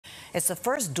It's the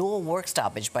first dual work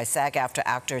stoppage by SAG-AFTRA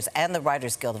actors and the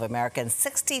Writers Guild of America in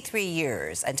 63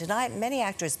 years. And tonight, many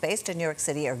actors based in New York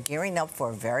City are gearing up for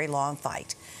a very long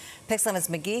fight. Pix 11's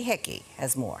McGee Hickey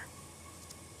has more.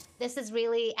 This is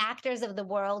really actors of the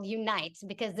world unite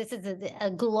because this is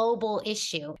a global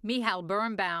issue. Michal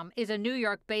Birnbaum is a New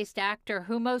York-based actor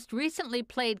who most recently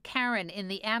played Karen in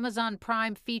the Amazon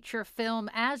Prime feature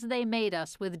film As They Made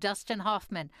Us with Dustin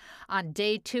Hoffman. On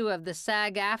day 2 of the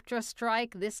SAG-AFTRA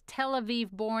strike, this Tel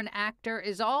Aviv-born actor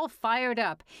is all fired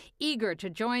up, eager to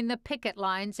join the picket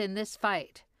lines in this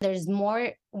fight. There's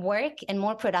more work and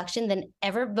more production than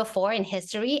ever before in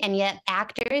history, and yet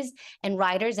actors and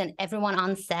writers and everyone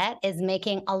on set is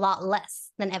making a lot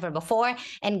less than ever before.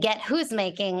 And get who's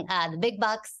making the big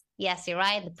bucks? Yes, you're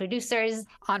right, the producers.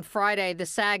 On Friday, the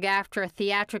SAG-AFTRA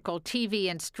theatrical, TV,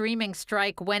 and streaming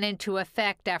strike went into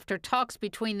effect after talks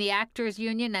between the Actors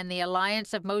Union and the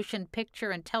Alliance of Motion Picture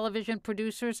and Television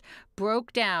Producers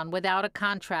broke down without a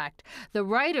contract. The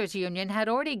Writers Union had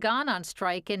already gone on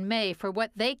strike in May for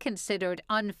what they considered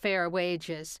unfair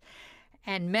wages.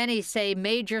 And many say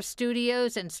major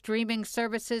studios and streaming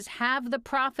services have the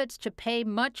profits to pay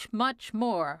much, much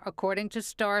more, according to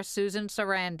star Susan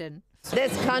Sarandon.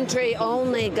 This country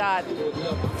only got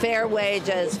fair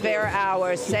wages, fair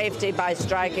hours, safety by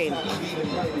striking.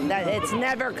 It's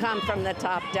never come from the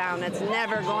top down. It's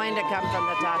never going to come from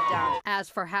the top down. As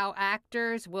for how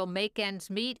actors will make ends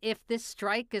meet if this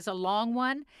strike is a long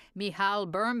one, Michal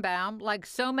Birnbaum, like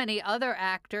so many other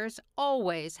actors,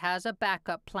 always has a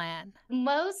backup plan.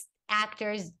 Most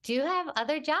actors do have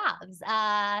other jobs.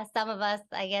 Some of us,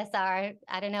 I guess, are,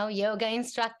 I don't know, yoga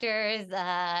instructors,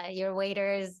 your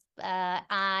waiters.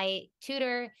 I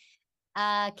tutor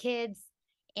kids,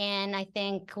 and I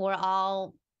think we're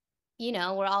all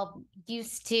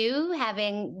used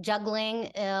to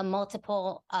juggling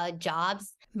multiple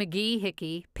jobs. McGee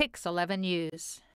Hickey, Pix 11 News.